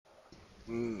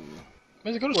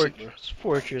Where's it go to sleep, bro?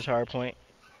 Fortress Hardpoint.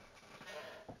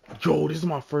 Yo, this is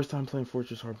my first time playing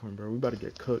Fortress Hardpoint, bro. We about to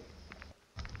get cooked.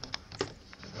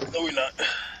 No, we not.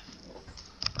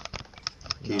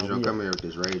 Keys, don't come here with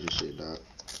this rage and shit, dog.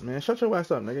 Man, shut your ass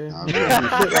up, nigga. Nah, You don't do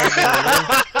shit like that, man.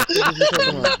 What you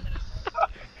talking about?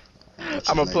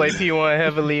 I'm gonna play P1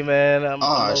 heavily, man. I'm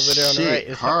over there on the right.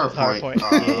 It's Hardpoint.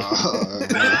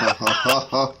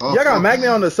 Y'all got Magnet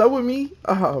on the sub with me?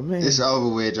 Oh, man. It's over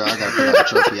with, y'all. I gotta pick up the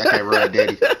trophy. I can't run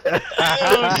daddy.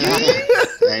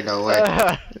 Ain't no way.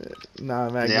 Nah,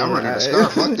 Magnet. Yeah, I'm running the scar.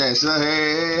 Fuck that shit.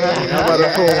 I'm about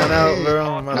to pull one out,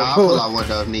 bro. Nah, I'll pull out one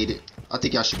though if needed. I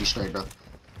think y'all should be straight though.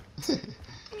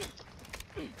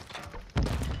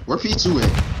 Where P2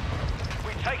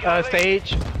 at?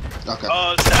 Stage. Okay.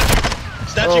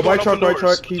 Statue white going truck, open white doors.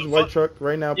 truck. He's white truck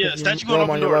right now. Yeah, statue going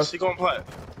open doors. He going plat.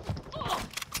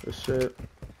 Good shit.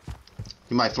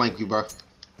 He might flank you, bro.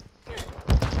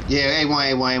 Yeah,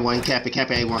 A1. He camping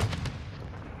A1.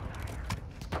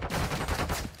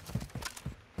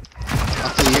 I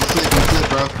feel you flip,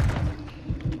 bro.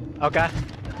 Okay.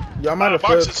 Y'all might have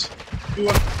flipped.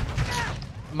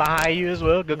 Behind you as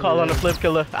well. Good call on the flip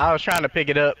killer. I was trying to pick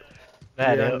it up.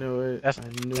 Yeah, I knew it. That's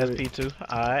P2.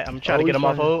 Alright, I'm trying to get him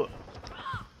off hold.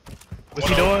 What's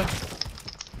he doing?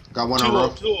 Got one on row.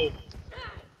 2-0.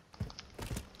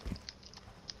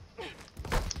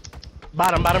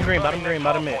 Bottom green, bottom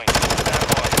mid.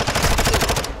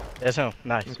 That's him.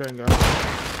 Nice. Okay, go. Good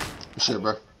shit,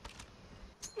 bro.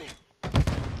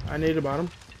 I need the bottom.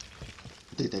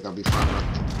 I think they gonna be fine, bro.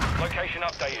 Location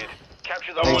updated.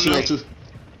 Capture the A2.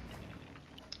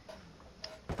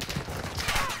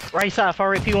 Right side, far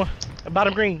right P1.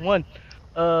 Bottom green, one.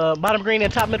 Bottom green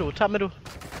and top middle. One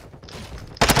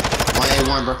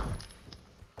A1, bro.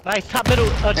 Nice, top middle.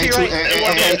 To your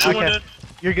right. Okay.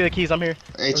 You're good, Keys. I'm here.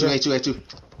 A2. A2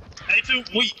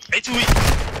 weak.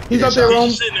 He's up there, Rome.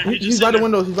 He's by the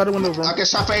windows. Rome. I get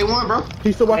shot for A1, bro.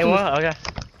 He's still watching A1, us. okay.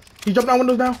 He jumped down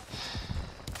windows now.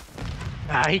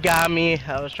 Ah, he got me.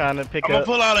 I was trying to pick I'm up.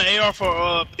 gonna pull out an AR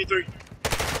for P3.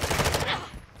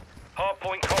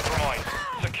 Hardpoint compromised.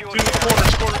 Secure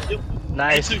Corner. Yep.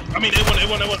 Nice. A2. I mean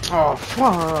A1. Oh,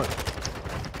 fuck.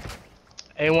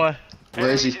 A1. Where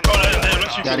is he?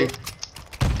 That's you. Got him.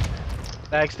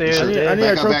 Backstairs. I need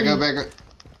a trophy. Back up.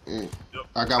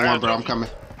 I got one, bro. I'm coming.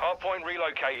 Hardpoint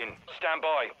relocating. Stand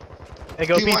by. Hey,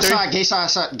 go P1 P3.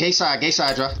 side, gate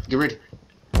side, bro. Get ready.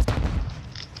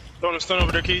 Throwing a stun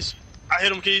over there, Keys. I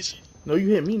hit him, Keys. No, you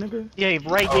hit me, nigga. Yeah,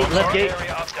 right gate, left gate.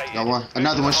 Got one.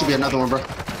 Another one. Should be another one, bro.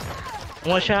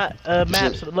 One shot.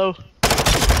 Maps low.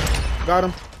 Got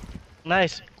him.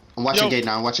 Nice. I'm watching gate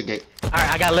now. Alright,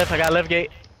 I got left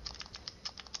gate.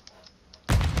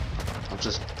 I'm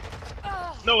just.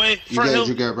 No way.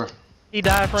 You good, bro. He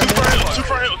died from Two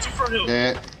front hill.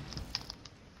 Dead.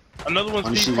 Another one's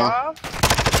Only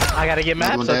P5. I gotta get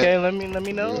maps, okay? Let me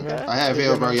know. Yeah. Okay. I have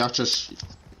hill, bro. Y'all just.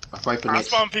 I fight for I next.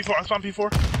 spawned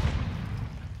P4.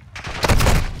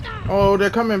 Oh, they're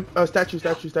coming. Statue.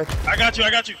 I got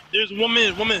you. There's one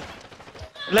minute.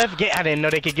 Left gate. I didn't know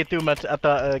they could get through. I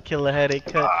thought Killer had it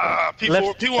cut.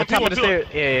 P4. P1. Top of the stairs.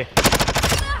 Yeah.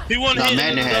 P1 Nah, hit.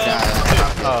 Madden had died.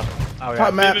 Oh.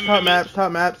 Top maps,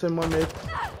 and one mid.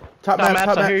 Top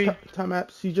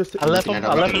maps. He just. I left him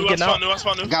getting out. I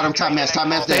spawned new. Got him. Top maps.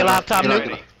 Stay there. alive, top new.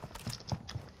 I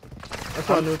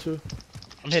spawned new too.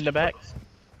 I'm hitting the back.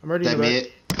 I'm ready in the back.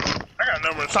 I got a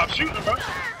number of top shooting, bro.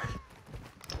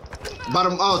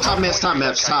 Bottom. Oh, top maps,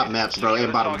 bro.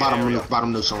 And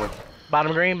bottom new somewhere.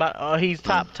 Bottom green. He's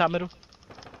top middle.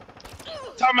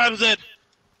 Top map is dead.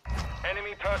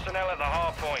 Enemy personnel at the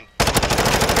hardpoint.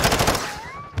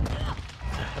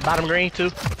 Bottom green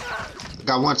too.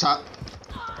 Got one top.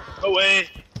 No way.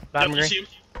 Bottom green.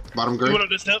 Bottom You green. went up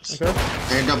the steps. Okay.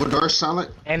 And double door solid.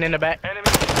 And in the back. Enemy.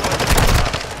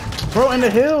 Bro, in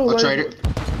the hill. I'll like... trade it.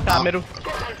 Top middle.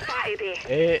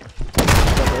 Yeah.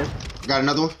 Got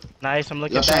another one. Nice. I'm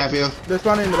looking Y'all should back. have hill. They're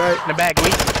spawning in the back. In the back,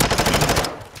 weak.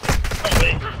 No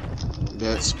way.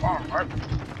 Dead. Spawn, right?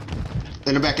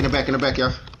 In the back,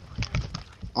 y'all.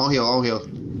 On hill.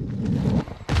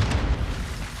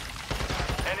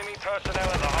 Enemy personnel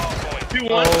at the hardpoint.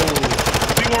 P1.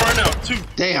 P1 right now. 2.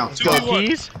 Damn. Two, Go. one.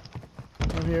 Keys.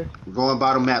 I'm here. Going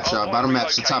bottom maps, y'all. Bottom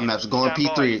maps to top maps. Going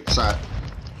P3 side.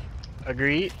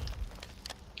 Agreed.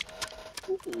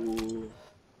 Ooh.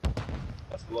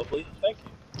 That's lovely. Thank you.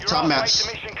 Your Top maps.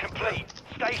 Mission complete.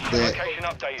 Station Dead. location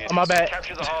updated. Oh, my bad.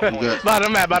 Capture the hardpoint. Good.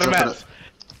 Bottom map.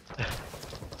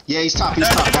 Yeah, he's top.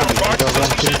 Got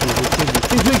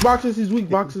me. He's weak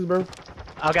boxes, bro.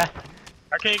 Okay.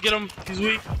 I can't get him. He's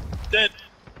weak. Dead.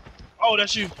 Oh,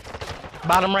 that's you.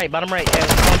 Bottom right. And on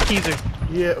Keezer.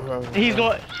 Yeah, bro. He's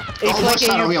going. He's Oh, one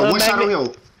shot on hill. One shot on magnet.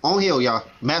 hill. On hill, y'all.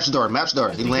 Maps door. Maps door.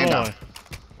 He land down.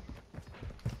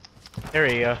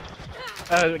 There you go.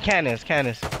 Cannons.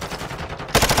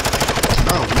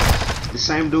 Oh, man. The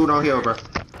same dude on hill, bro.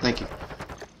 Thank you.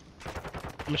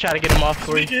 I'm gonna try to get him off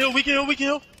for We you. can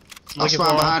heal. I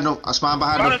spawn behind him.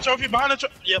 Behind the trophy, behind the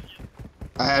trophy. Yep.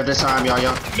 I have this time, y'all.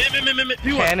 Mid.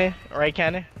 Cannon, right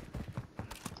cannon.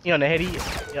 You on the heady?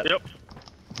 Yep.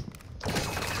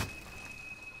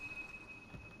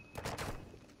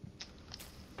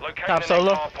 Locating Top the solo.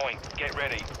 next hard point. Get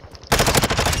ready.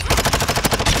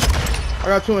 I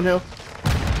got 2 in hill.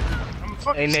 I'm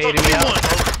fucking They stuck. naded me Give out.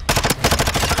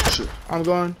 one, Shit. I'm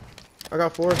going. I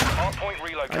got 4. Hard point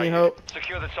relocated. I need help.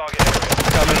 Secure the target area.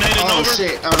 bro. Naded Oh, over.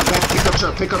 shit.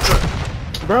 Pick up truck.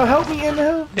 Bro, help me in the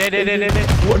hill. Dead.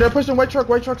 They're pushing white truck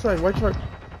side, white truck.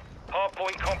 Hard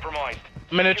point compromised.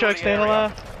 I'm in the truck, staying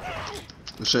alive.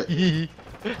 Oh, shit.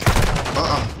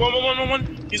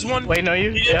 One. He's one. Waiting on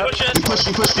you. He didn't Yep. push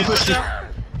it. He pushed you.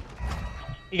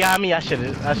 You got me. I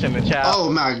shouldn't have child. Oh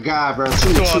my god, bro. 2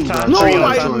 Two to 2, on bro. time. No, Three on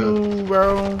I time. knew,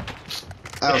 bro.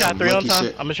 That was Shot some 3 on lucky time.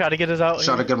 shit. I'm gonna try to get us out.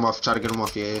 Try to get him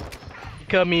off, yeah. You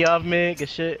cut me off, man. Good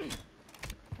shit.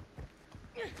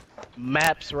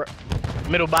 Maps.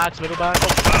 Middle box. Wow,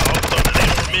 I was throwing the nade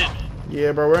over mid.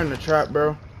 Yeah, bro, we're in the trap,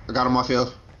 bro. I got him off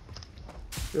hill.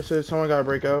 This is someone gotta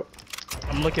break out.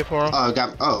 I'm looking for him.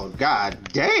 Oh god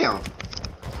damn.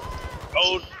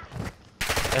 Old.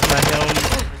 That's not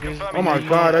him. Oh my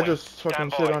god, I just Stand fucking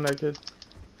by. shit on that kid.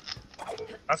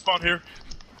 I spawned here.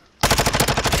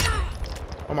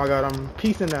 Oh my god, I'm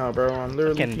piecing now, bro. I'm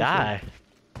literally Can piecing. die.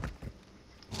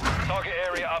 Target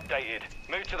area updated.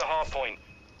 Move to the hard point.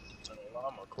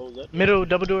 I'm gonna close that. Middle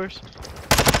double doors.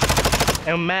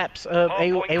 And maps. Hard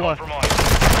point A1.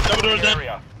 compromised. Double doors dead.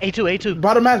 Area. A2.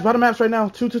 Bottom maps right now.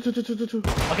 Two.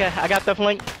 Okay, I got the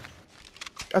flank.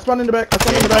 I spawned in the back.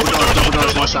 Double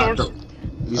doors, one shot. doors.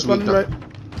 I He's spawned weak in the though.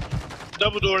 back.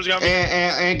 Double doors got me.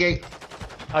 And gate.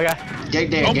 Okay.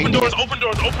 Gate dead. Open Gate doors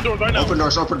right now. Open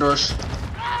doors.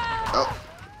 Oh.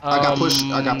 I got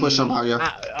pushed somehow, yeah.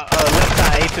 Left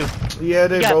side A2. Yeah,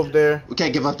 they Yeah. both there. We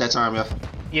can't give up that time, yeah.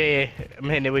 Yeah. I'm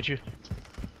hitting it with you.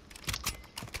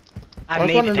 I I'm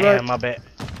need running to. back. Damn, my bad.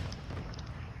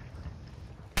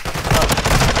 Oh,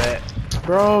 my bad.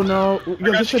 Bro, no. I Yo,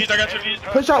 got this your shit. keys. I got your keys.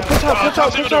 Push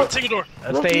out. Take a door.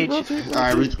 A stage. Rotate.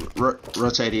 Alright,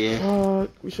 rotate it, yeah.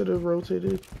 We should have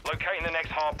rotated. Locating the next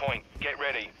hard point. Get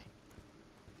ready.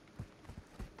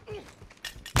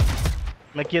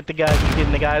 I'm gonna get the guys. You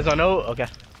getting the guys on O? Okay.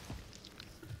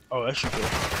 Oh, that's your door.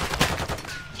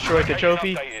 Destroyed the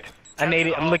trophy. Updated. I need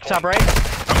it. I'm looking top right.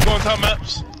 I'm going top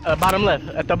maps. Bottom left.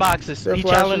 At the boxes. They're Each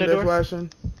out in flashing. the They're door.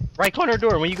 flashing. Right corner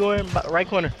door. When you go in, right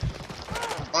corner.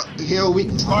 Hill, we.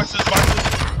 Boxes.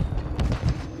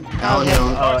 Oh,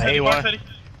 hill. Box heady, box A1. heady.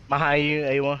 Behind you,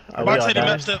 A1. Oh, we Box all heady, map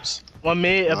died. steps. One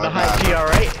mid Oh, behind God.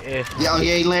 GR, right? Yeah. Yeah, oh,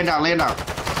 yeah, he land out.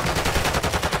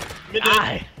 Mid dead.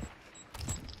 Aye.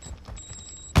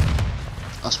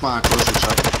 I spawned close to each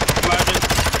other.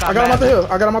 Black I got him out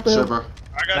the hill. Shit, bro.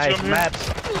 I got you. Nice I'm here. maps.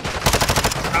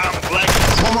 I'm black.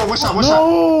 One more, one shot.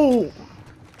 No!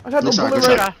 I got the Good shot, bullet good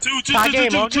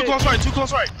right. shot. Two close right. Two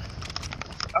close right.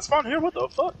 I spawned here. What the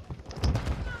fuck?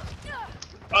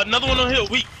 Another one on hill.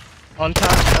 Weak. On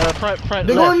top, front.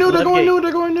 They're left, going new. left gate.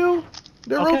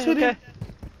 They're Okay, rotating. okay.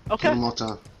 Okay. One more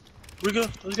time. We good.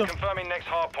 Let's go. Confirming next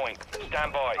hard point.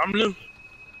 Stand by. I'm new.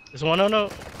 There's one on O.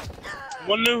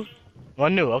 One new.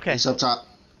 One new. Okay. He's up top.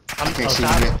 I I'm can't on see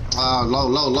top. him yet.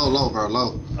 Low, bro.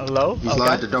 Low. Low. He's low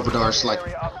at the double doors. Like,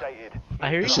 Area updated. I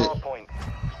hear you. Shit. Hard point.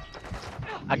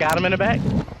 I got him in the back.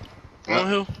 On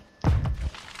hill.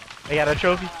 They got a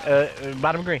trophy.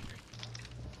 Bottom green.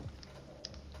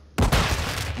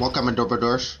 one coming double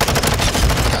doors.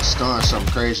 Got stunned,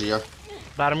 something crazy, yo.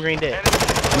 Bottom green dead.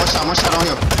 One shot on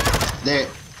him. Dead.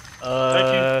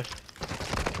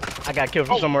 I got killed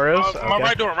from somewhere else. My Okay.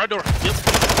 right door. Yep.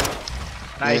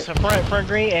 Nice. Front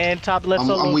green and top left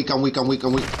solo. I'm weak.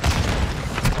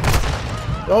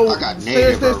 Oh, I got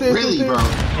nated, bro. Really, bro.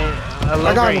 Low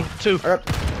I got green. him. Two.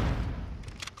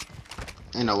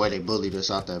 Ain't no way they bullied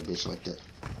us out that bitch like that.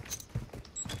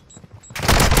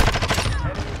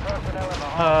 Enemy personnel in the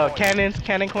hard point.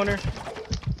 Cannon corner.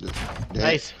 Dead.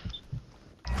 Nice.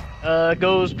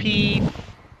 Goes P.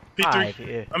 P3. Five,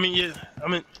 yeah. I mean, yeah. I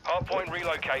mean, Hard point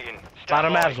relocating. Stand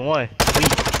Bottom by. maps one.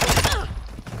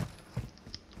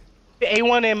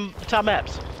 A1 and top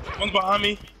maps. one's behind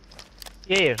me.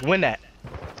 Yeah, win that.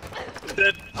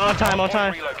 Dead. On time.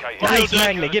 Relocating. Nice Secure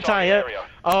magnet. Get time, yeah.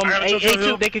 I got a trophy on A2.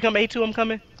 hill. They can come A2. I'm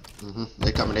coming.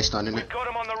 They coming. They stunning We've it. got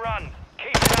him on the run.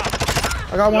 Keep it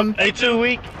up. I got one. A2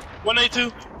 weak. One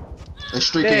A2. Let's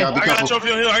streak it, y'all. Be I got a careful.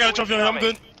 trophy on hill. I got a trophy on hill. I'm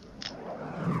good.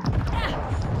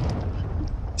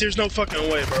 There's no fucking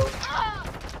way, bro.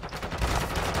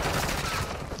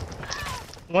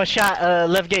 One shot,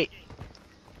 left gate.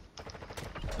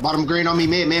 Bottom green on me,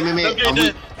 mid. Left gate I'm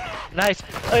dead. weak. Nice.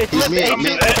 Hey, He's flip mid, it.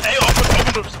 mid. Hey,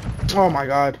 open doors. Oh my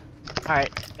god.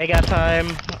 Alright, they got time.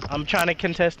 I'm trying to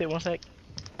contest it. 1 sec.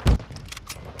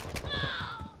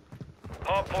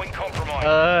 Hardpoint compromised.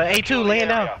 A2 laying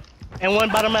down. And one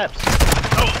bottom maps.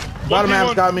 Oh, Bottom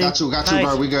maps got me. Got two, Nice.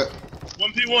 bro. We good.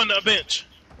 1P1 a bench.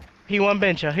 P1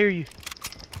 bench, I hear you.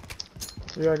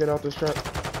 We gotta get out this trap.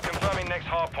 Confirming next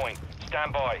hardpoint.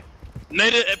 Stand by.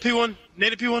 Native at P1.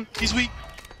 Native P1. He's weak.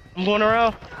 I'm going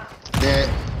around. Dead.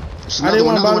 There's I another did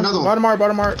one, one another one.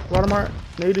 bottom mark.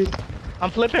 Native.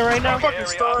 I'm flipping right now. Fucking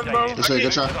stunned, bro. It's okay,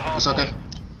 good try. It's okay.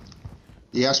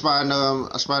 Yeah, I spotted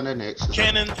that next. It's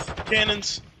okay.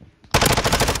 Cannons.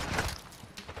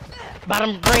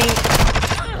 Bottom green.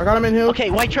 I got him in hill. Okay,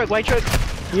 white truck.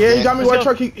 Yeah, he got me Let's white go.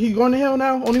 truck. He going to hill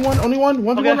now. Only one.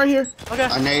 1v1 Okay. right here. Okay.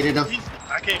 I naded him.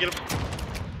 I can't get him.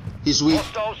 He's weak.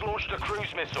 Hostiles launched a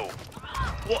cruise missile.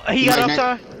 Well, he got Right,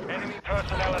 uptime. Enemy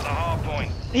personnel at the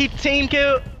hardpoint. He team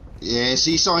killed. Yeah,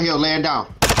 see, saw him here laying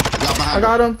down. Got behind I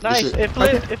got him. Nice. That's it. It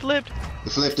flipped. It flipped.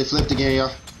 It flipped again,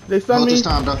 y'all. They stunned Both me. this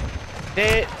time, though.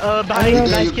 Dead. Behind you. Yeah,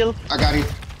 Nice kill. I got him.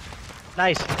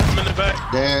 Nice. I'm in the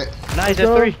back. Dead. Nice.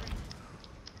 go. That's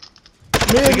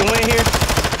 3. We Mid. can win here.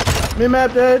 Mid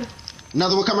map dead.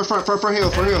 Another one coming front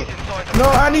hill, for real. Inside the No,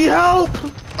 I need help.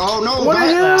 Oh, no. What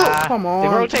the God. hell? Come They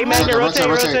on. rotate, man. They Rotate.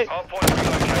 rotate. hardpoint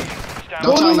relocated. Stand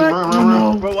Don't by. tell me, back.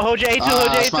 run. Bro, hold your A2.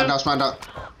 Hold your Spawned A2. out.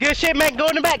 Good shit, man. Go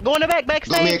in the back. Go in the back. Go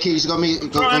Backstage. mid keys, go Ryan, I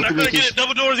through mid couldn't get keys. it.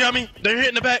 Double doors got me. They're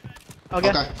hitting the back. Okay.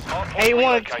 Okay. Hardpoint A1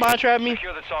 relocated. spawn trap me.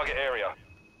 Secure the target area.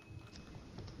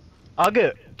 All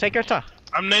good. Take your time.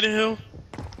 I'm native hill.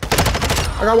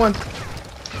 I got one.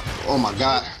 Oh my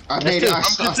god. I made two. it. I I'm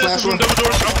flashed contesting one. from double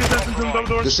doors. I'm contesting from double Good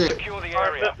doors. shit. Secure the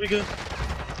Alright, area. we good.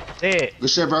 Dead. Good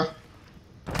shit, bro.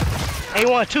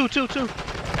 A1. 2. Enemies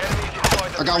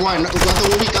inside the I got one. Got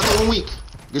the 1 week.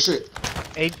 Good shit.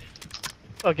 A.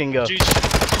 Fucking go. GG.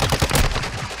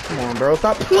 Come on, bro.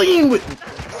 Stop playing with me.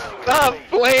 Stop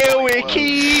playing with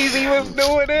keys. He was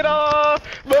doing it all.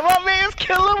 But my man's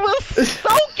killer was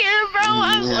soaking, bro.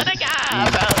 I swear to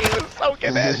God, bro. He was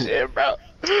soaking that shit, bro.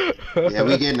 Yeah,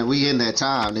 we getting that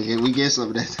time, nigga. We get some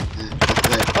of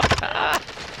that.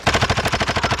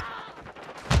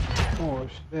 Oh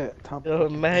shit. Top.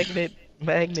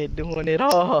 Magnet doing it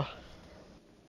all.